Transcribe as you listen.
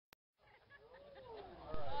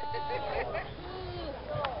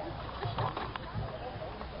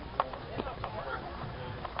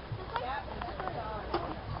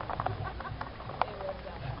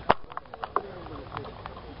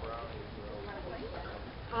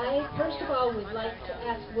I first of all would like to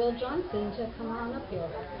ask Will Johnson to come on up here.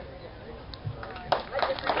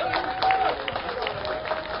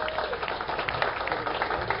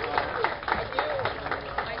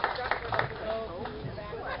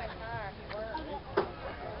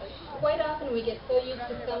 Quite often we get so used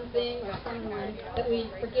to something or someone that we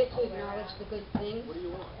forget to acknowledge the good things.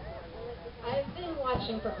 I've been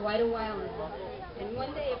watching for quite a while now, and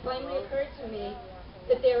one day it finally occurred to me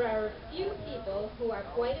that there are a few people who are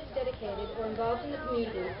quite as dedicated or involved in the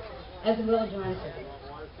community as Will Johnson.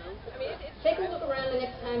 Take a look around the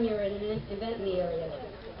next time you're at an event in the area.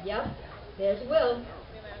 Yep, there's Will.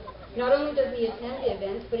 Not only does he attend the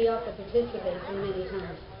events, but he also participates in many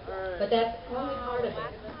times. But that's only part of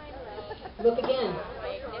it. Look again.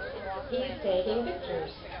 He's taking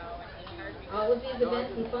pictures. All of these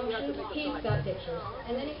events and functions, he's got pictures.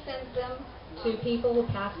 And then he sends them to people who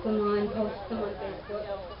pass them on, posts them on Facebook.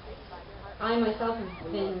 I myself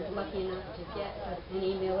have been lucky enough to get an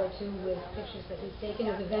email or two with pictures that he's taken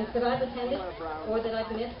of events that I've attended or that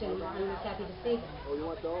I've missed, and I was happy to see them.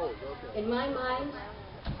 In my mind,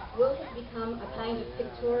 Will has become a kind of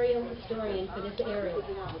pictorial historian for this area.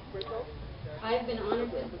 I've been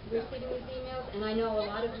honored with receiving these emails, and I know a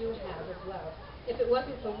lot of you have as well. If it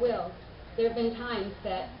wasn't for Will, there have been times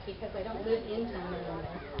that, because I don't live in town anymore,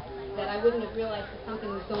 that I wouldn't have realized that something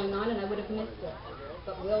was going on and I would have missed it.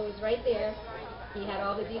 But Will was right there. He had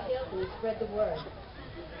all the details and he spread the word.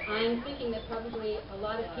 I'm thinking that probably a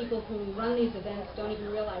lot of people who run these events don't even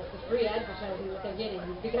realize the free advertising that they're getting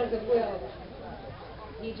because of Will.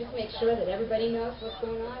 He just makes sure that everybody knows what's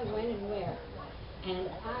going on, when and where. And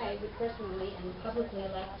I would personally and publicly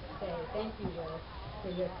like to say thank you, Will,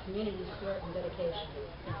 for your community spirit and dedication.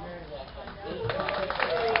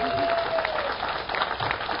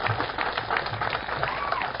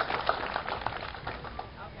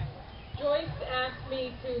 Joyce asked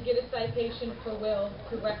me to get a citation for Will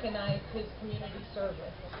to recognize his community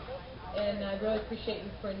service. And I really appreciate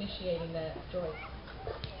you for initiating that, Joyce.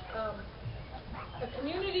 A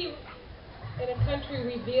community and a country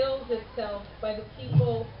reveals itself by the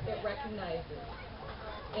people it recognizes.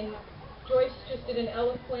 And Joyce just did an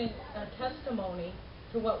eloquent testimony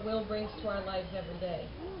to what Will brings to our lives every day.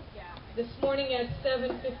 This morning at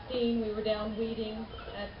 7:15, we were down weeding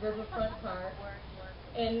at Riverfront Park.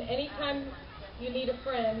 And anytime you need a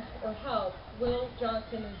friend or help, Will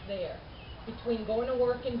Johnson is there. Between going to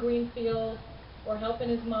work in Greenfield or helping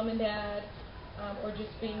his mom and dad, or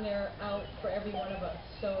just being there out for every one of us.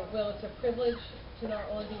 So, Will, it's a privilege to not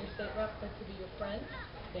only be your state rep, but to be your friend.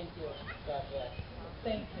 Thank you. God bless.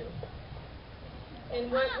 Thank you.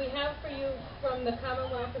 And what we have for you from the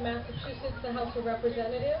Commonwealth of Massachusetts, the House of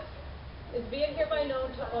Representatives, is be it hereby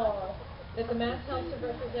known to all that the Mass House of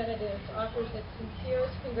Representatives offers its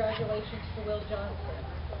sincerest congratulations to Will Johnson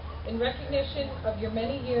in recognition of your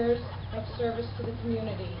many years of service to the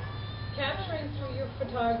community, capturing through your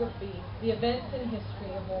photography the events in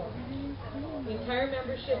history and more. The entire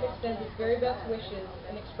membership extends its very best wishes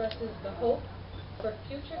and expresses the hope for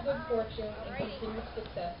future good fortune and continued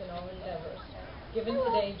success in all endeavors. Given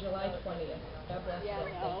today, July 20th. God bless you.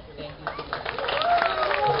 Thank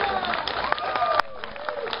you.